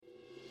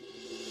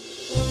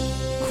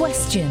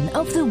Question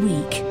of the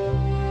Week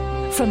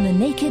from the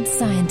Naked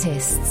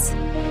Scientists.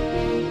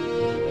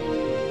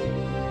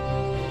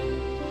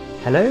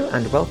 Hello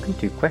and welcome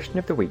to Question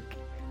of the Week.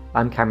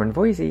 I'm Cameron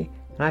Voisey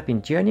and I've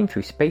been journeying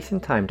through space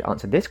and time to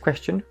answer this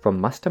question from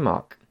Muster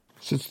Mark.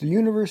 Since the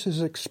universe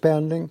is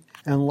expanding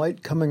and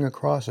light coming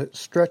across it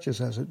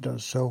stretches as it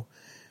does so,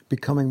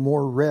 becoming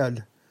more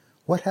red,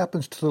 what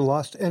happens to the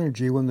lost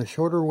energy when the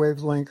shorter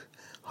wavelength,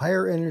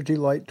 higher energy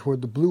light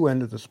toward the blue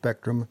end of the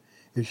spectrum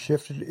is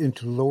shifted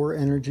into lower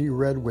energy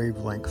red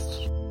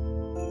wavelengths?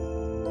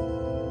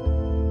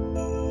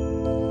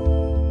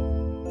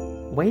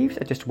 Waves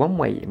are just one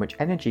way in which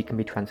energy can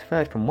be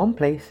transferred from one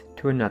place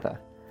to another,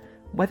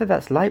 whether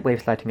that's light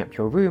waves lighting up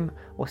your room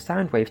or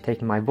sound waves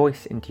taking my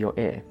voice into your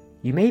ear.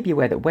 You may be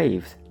aware that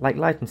waves, like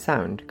light and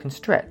sound, can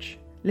stretch.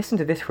 Listen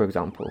to this for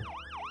example.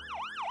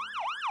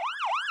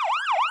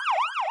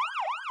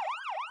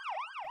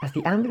 As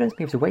the ambulance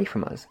moves away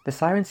from us, the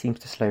siren seems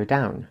to slow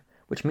down,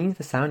 which means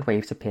the sound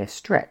waves appear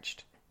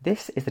stretched.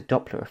 This is the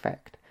Doppler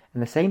effect,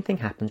 and the same thing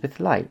happens with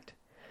light.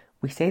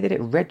 We say that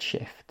it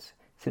redshifts,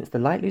 since the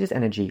light loses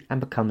energy and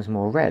becomes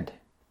more red.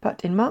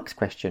 But in Mark's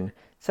question,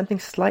 something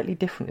slightly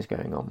different is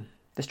going on.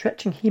 The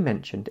stretching he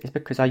mentioned is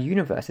because our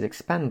universe is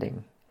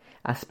expanding.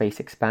 As space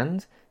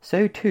expands,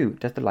 so too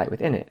does the light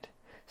within it,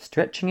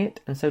 stretching it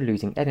and so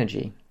losing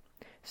energy.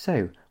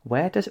 So,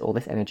 where does all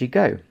this energy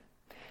go?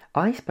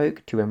 I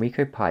spoke to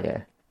Enrico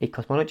Paia, a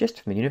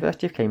cosmologist from the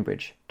University of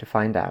Cambridge, to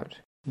find out.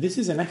 This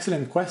is an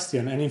excellent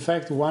question, and in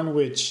fact one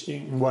which,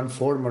 in one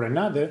form or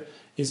another,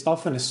 is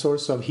often a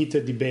source of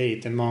heated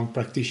debate among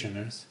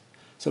practitioners.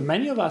 So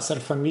many of us are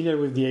familiar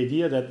with the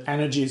idea that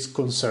energy is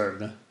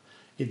conserved.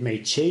 It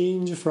may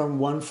change from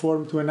one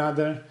form to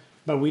another,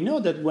 but we know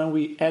that when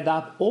we add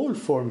up all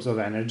forms of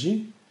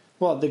energy,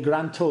 well, the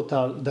grand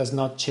total does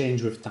not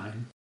change with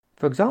time.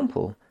 For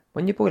example,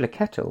 when you boil a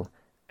kettle,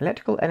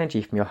 electrical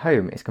energy from your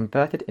home is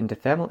converted into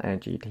thermal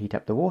energy to heat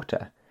up the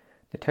water.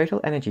 The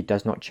total energy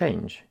does not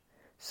change.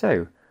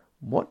 So,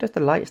 what does the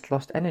light's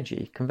lost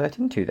energy convert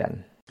into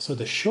then? So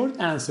the short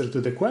answer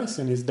to the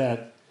question is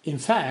that, in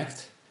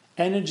fact,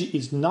 energy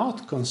is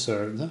not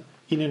conserved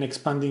in an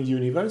expanding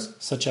universe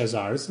such as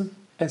ours,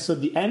 and so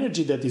the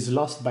energy that is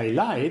lost by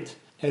light,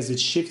 as it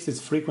shifts its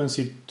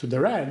frequency to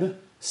the red,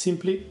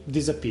 simply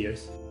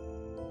disappears.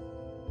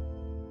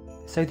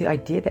 So the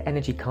idea that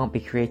energy can't be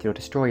created or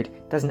destroyed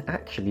doesn't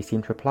actually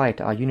seem to apply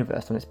to our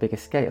universe on its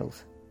biggest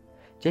scales.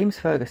 James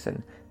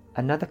Ferguson,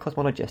 another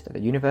cosmologist at the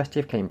University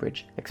of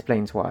Cambridge,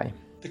 explains why.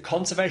 The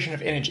conservation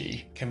of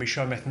energy can be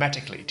shown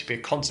mathematically to be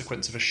a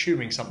consequence of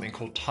assuming something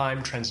called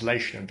time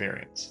translation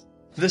invariance.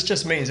 This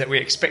just means that we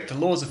expect the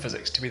laws of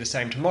physics to be the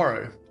same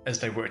tomorrow as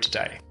they were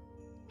today.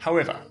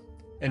 However,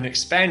 in an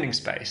expanding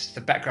space,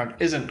 the background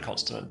isn't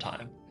constant in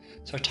time,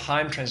 so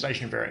time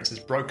translation invariance is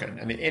broken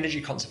and the energy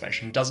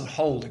conservation doesn't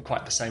hold in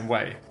quite the same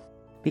way.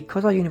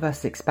 Because our universe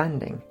is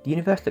expanding, the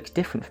universe looks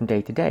different from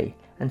day to day,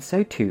 and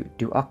so too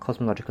do our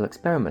cosmological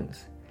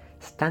experiments.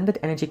 Standard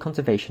energy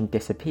conservation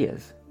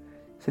disappears.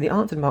 So the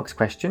answer to Mark's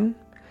question?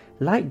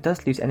 Light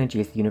does lose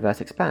energy as the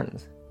universe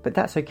expands, but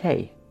that's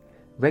okay.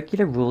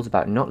 Regular rules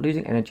about not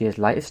losing energy as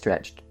light is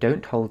stretched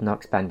don't hold in our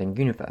expanding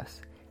universe,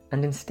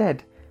 and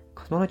instead,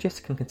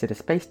 cosmologists can consider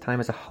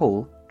space-time as a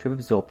whole to have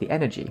absorbed the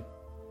energy.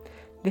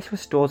 This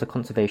restores a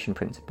conservation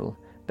principle,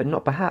 but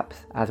not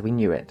perhaps as we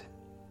knew it.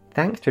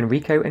 Thanks to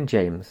Enrico and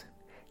James.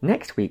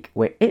 Next week,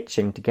 we're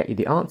itching to get you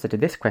the answer to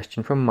this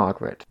question from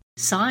Margaret.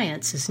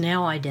 Science has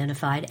now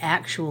identified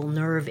actual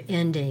nerve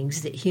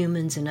endings that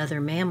humans and other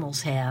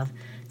mammals have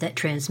that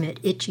transmit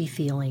itchy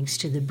feelings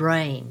to the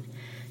brain.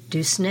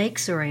 Do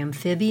snakes or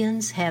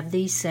amphibians have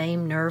these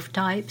same nerve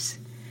types?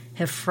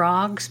 Have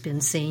frogs been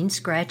seen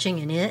scratching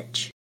an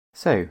itch?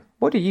 So,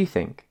 what do you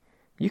think?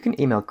 You can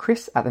email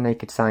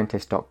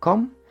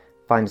chris@thenakedscientist.com,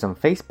 find us on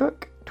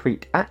Facebook,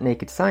 tweet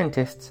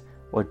 @NakedScientists,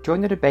 or join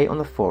the debate on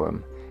the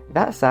forum.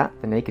 That's at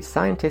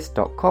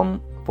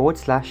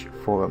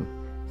thenakedscientist.com/forum.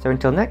 So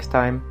until next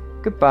time,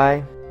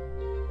 goodbye.